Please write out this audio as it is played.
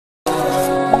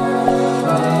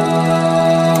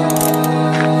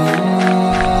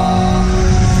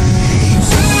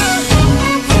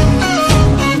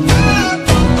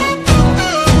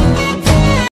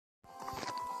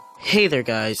Hey there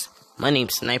guys, my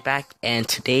name's Nightback, and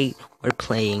today we're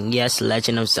playing,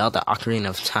 Legend of Zelda Ocarina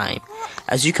of Time.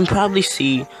 As you can probably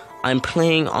see, I'm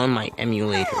playing on my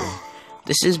emulator.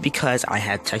 This is because I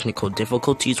had technical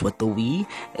difficulties with the Wii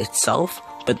itself,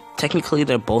 but technically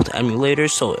they're both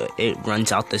emulators, so it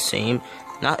runs out the same.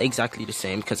 Not exactly the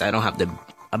same, because I don't have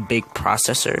a big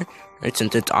processor, right,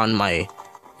 since it's on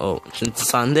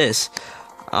this,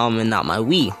 and not my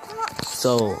Wii.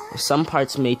 So some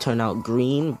parts may turn out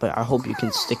green, but I hope you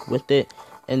can stick with it.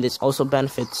 And this also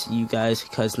benefits you guys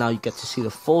because now you get to see the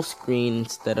full screen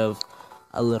instead of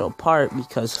a little part,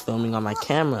 because filming on my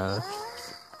camera,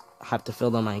 I have to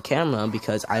film on my camera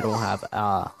because I don't have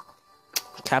a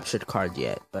captured card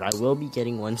yet, but I will be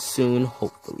getting one soon,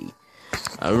 hopefully.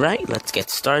 Alright, let's get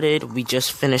started. We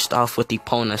just finished off with the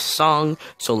Epona song,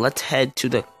 so let's head to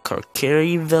the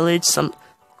Korkiri village.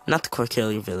 Not the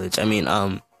Korkiri village,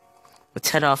 let's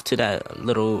head off to that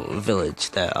little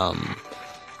village that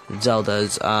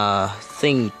Zelda's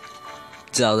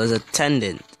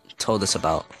attendant told us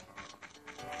about.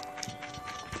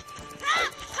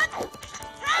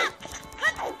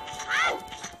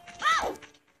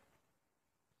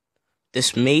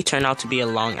 This may turn out to be a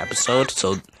long episode,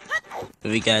 so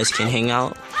if you guys can hang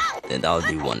out, then that would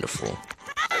be wonderful.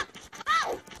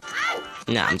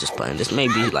 Nah, I'm just playing. This may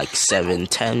be like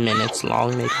 7-10 minutes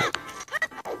long, maybe.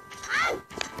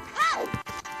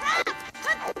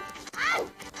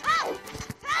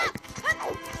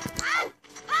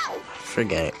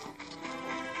 Forget it.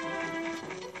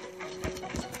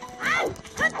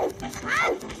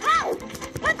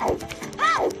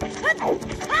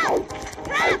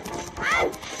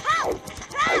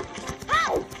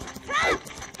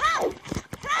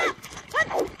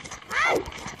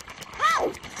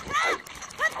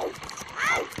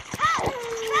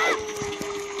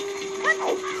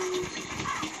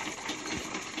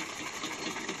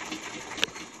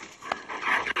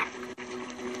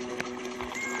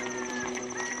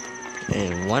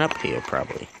 And one up here,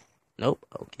 probably. Nope,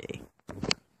 okay.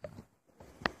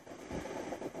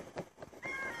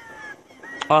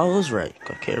 Oh, I was right.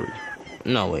 Korkiri.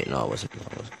 No, wait, no, I wasn't.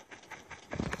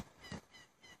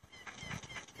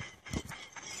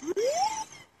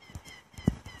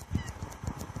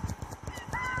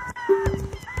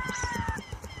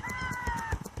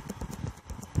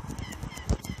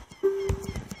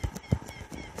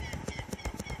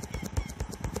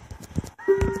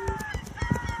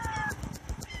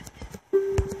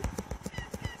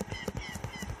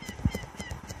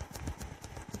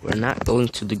 We're not going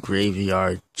to the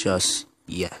graveyard just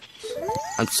yet.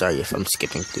 I'm sorry if I'm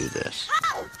skipping through this.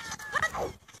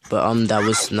 But, that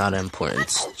was not an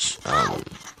important,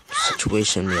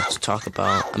 situation we have to talk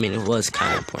about. I mean, it was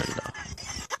kind of important,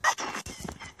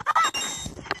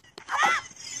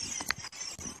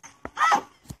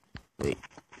 though. Wait.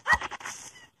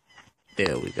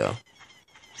 There we go.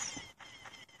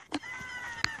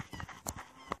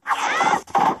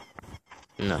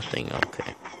 Nothing,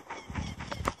 okay.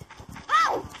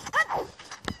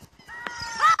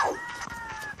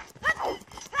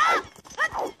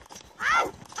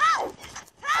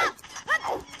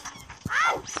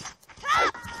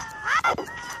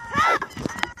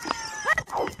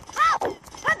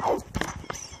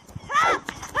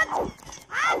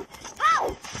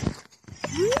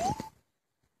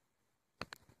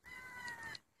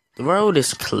 The road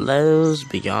is closed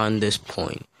beyond this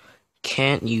point.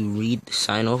 Can't you read the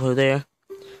sign over there?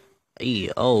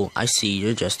 Oh, I see,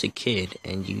 you're just a kid,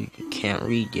 and you can't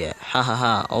read yet. Ha ha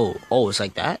ha. Oh, it's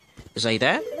like that? It's like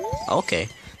that? Okay.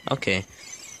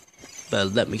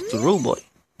 But let me through, boy.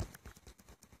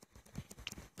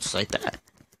 It's like that.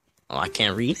 Oh, I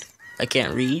can't read? I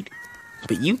can't read?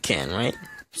 But you can, right?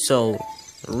 So,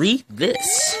 read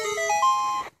this.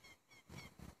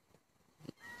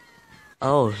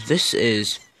 Oh, this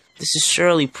is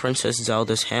surely Princess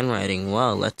Zelda's handwriting.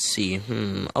 Well, let's see.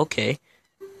 Okay.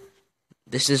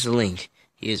 This is Link.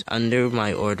 He is under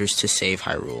my orders to save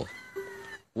Hyrule.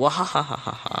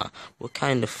 Wahahahaha. What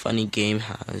kind of funny game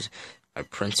has our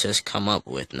princess come up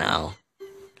with now?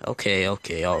 Okay,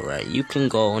 alright. You can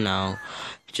go now.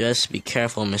 Just be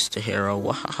careful, Mr. Hero.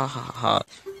 Wahahaha.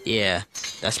 Yeah,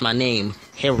 that's my name.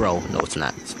 Hero. No, it's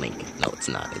not. It's Link. No, it's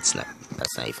not. That's not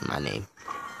even my name.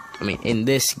 I mean, in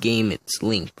this game, it's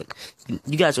Link, but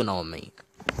you guys don't know what I mean.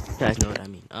 You guys know what I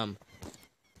mean.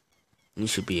 You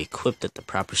should be equipped at the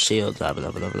proper shield, blah, blah,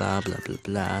 blah, blah, blah, blah,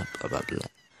 blah, blah, blah, blah.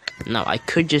 Now, I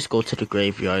could just go to the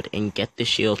graveyard and get the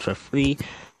shield for free,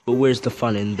 but where's the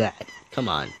fun in that? Come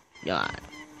on. God.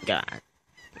 I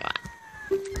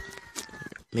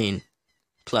mean,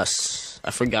 plus, I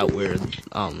forgot where the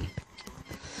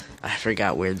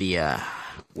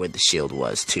where the shield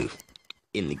was too,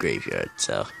 in the graveyard.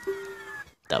 So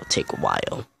that would take a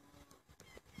while.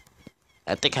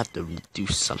 I think I have to do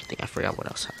something. I forgot what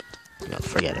else happened. You know,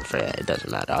 forget it. It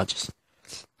doesn't matter. I'll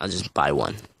just buy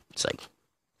one. It's like,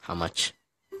 how much?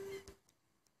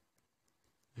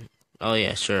 Oh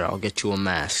yeah, sure. I'll get you a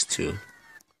mask too.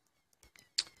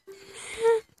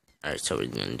 Alright, so we're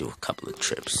gonna do a couple of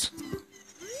trips.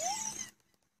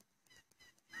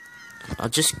 I'll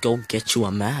just go get you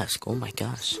a mask. Oh my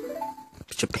gosh.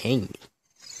 But you're paying me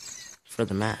for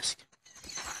the mask.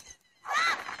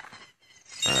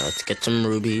 Alright, let's get some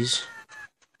rubies.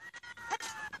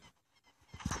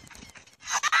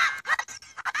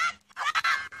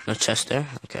 No chest there?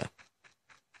 Okay.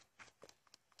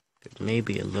 There may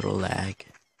be a little lag.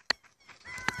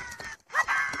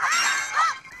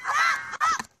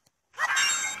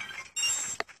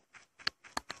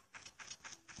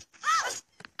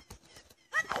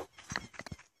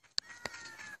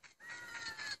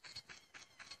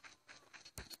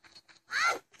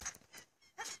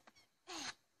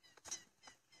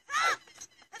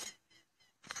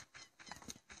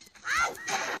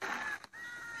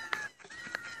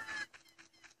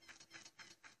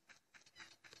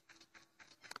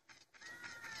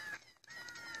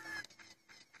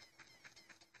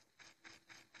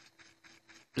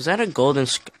 Is that a golden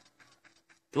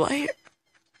do I hear?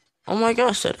 Oh my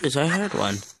gosh, that is. I heard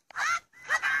one.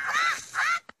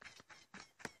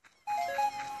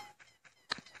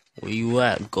 Where you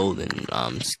at, golden,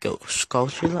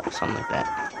 sculpture? Something like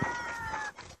that.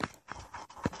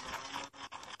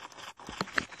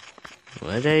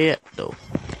 Where they at, though?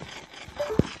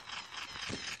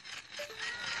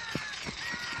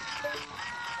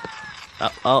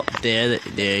 Oh, there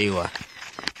you are.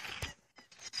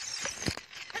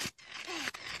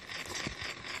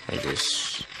 I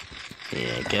just,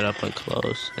 yeah, get up and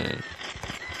close and.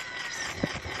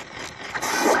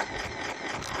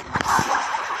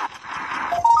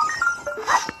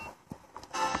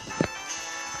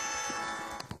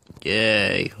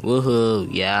 Yay, woohoo,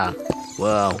 yeah,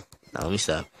 whoa. Now let me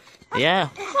stop. Yeah,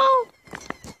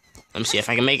 let me see if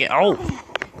I can make it. Oh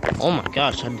my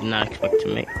gosh, I did not expect to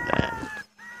make that.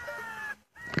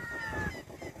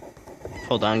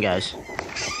 Hold on, guys.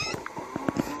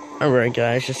 Alright,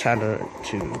 guys, just had to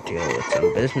deal with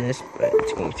some business, but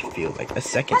it's going to feel like a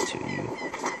second to you.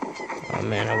 Oh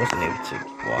man, I wasn't able to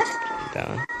walk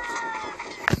down.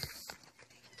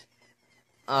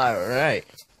 Alright.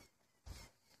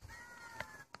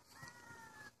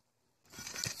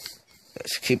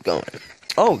 Let's keep going.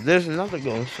 Oh, there's another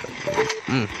golden circle.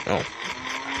 Oh.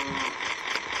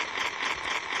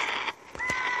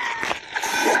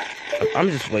 I'm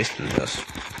just wasting this.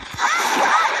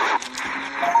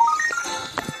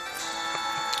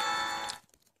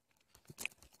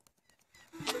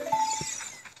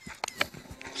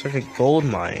 It's like a gold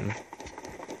mine.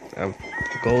 A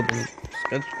golden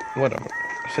whatever.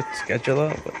 I said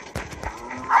schedula, but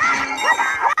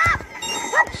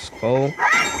skull.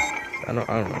 I don't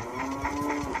know.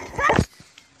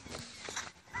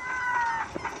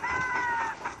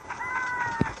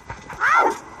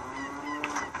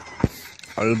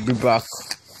 I'll be back.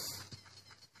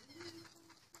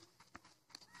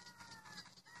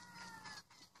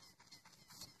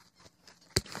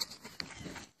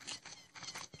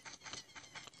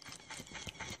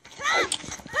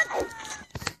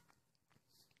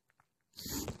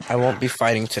 I won't be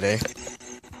fighting today.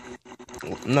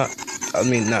 Not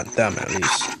them at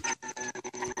least.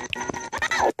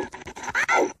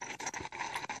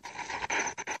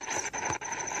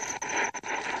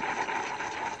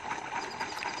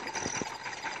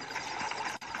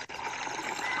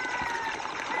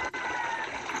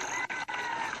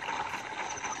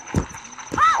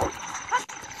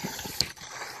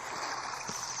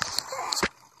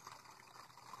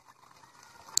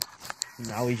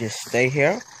 Now we just stay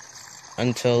here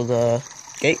until the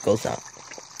gate goes out.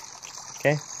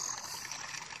 Okay?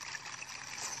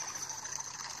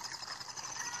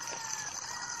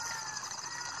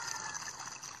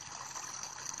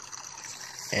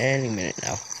 Any minute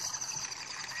now.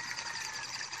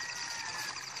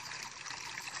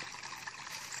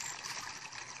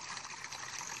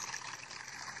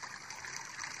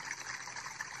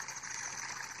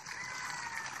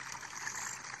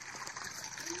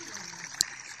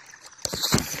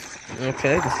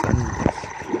 Okay, the sun is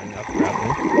coming up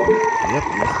rapidly. Yep,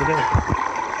 yes it is.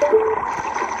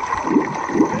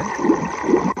 Okay.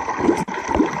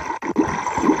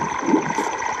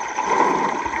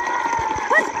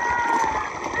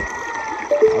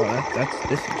 Oh,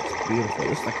 this is just beautiful.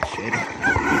 It's like a shade of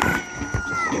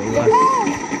just so lush.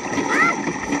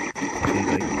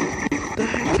 What the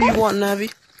heck? do you want,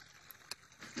 Navi?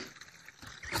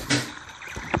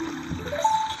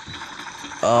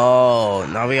 Oh,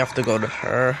 now we have to go to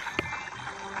her.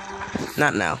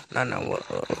 Not now. Not now.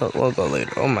 We'll go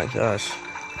later. Oh my gosh.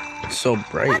 It's so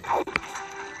bright.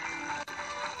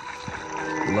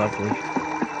 Lovely.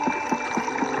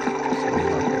 So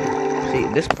lovely. See,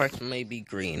 this part may be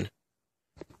green.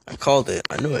 I called it.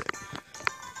 I knew it.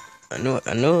 I knew it.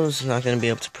 I knew I was not going to be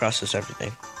able to process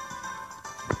everything.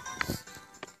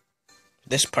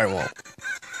 This part won't.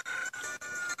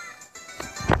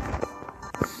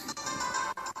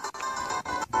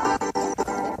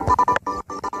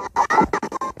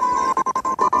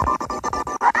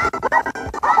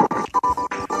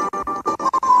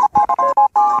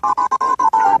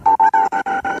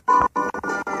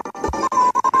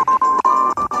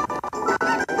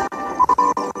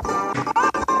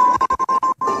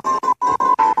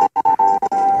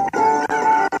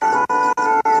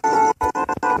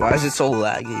 Why is it so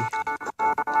laggy?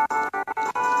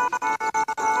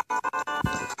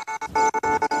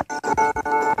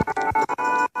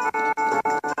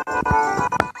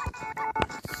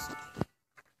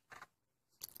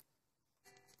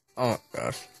 Oh my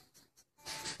gosh.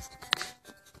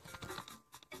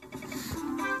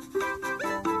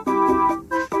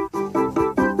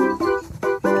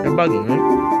 You're bugging, right?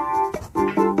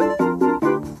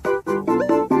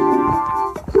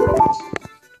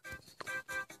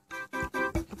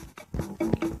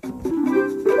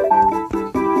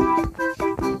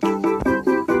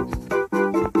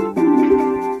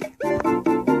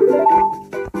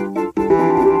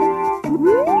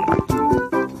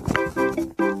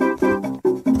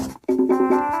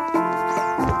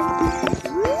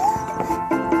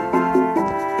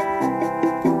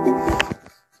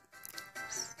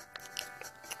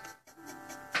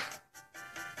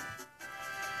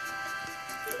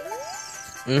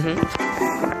 I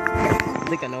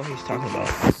think I know what he's talking about.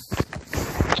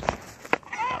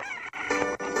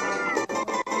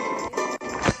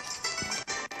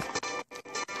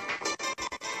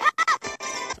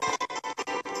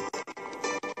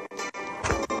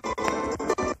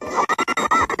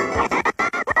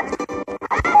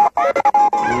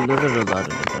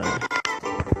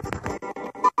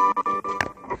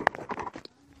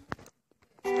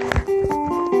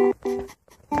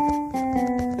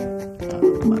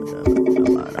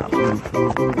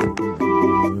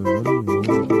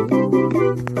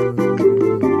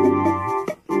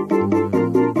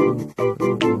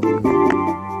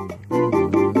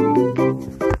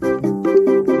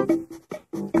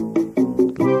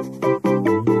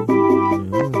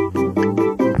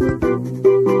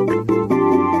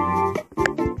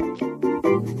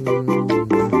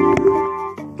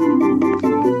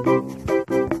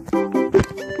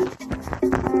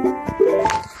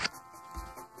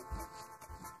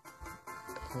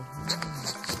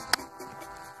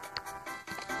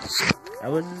 I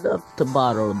would love to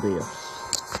borrow this.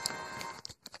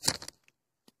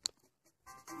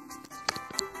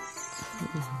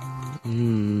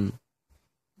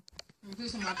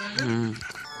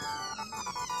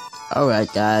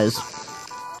 Alright guys,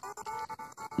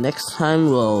 next time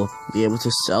we'll be able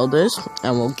to sell this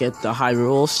and we'll get the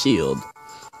Hyrule Shield.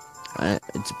 Alright,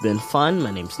 it's been fun.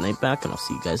 My name's Nightback and I'll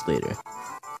see you guys later.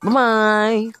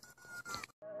 Bye-bye!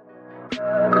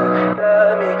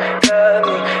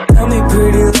 Tell me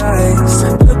pretty lies,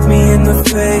 look me in the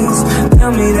face.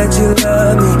 Tell me that you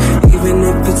love me, even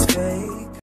if it's fake.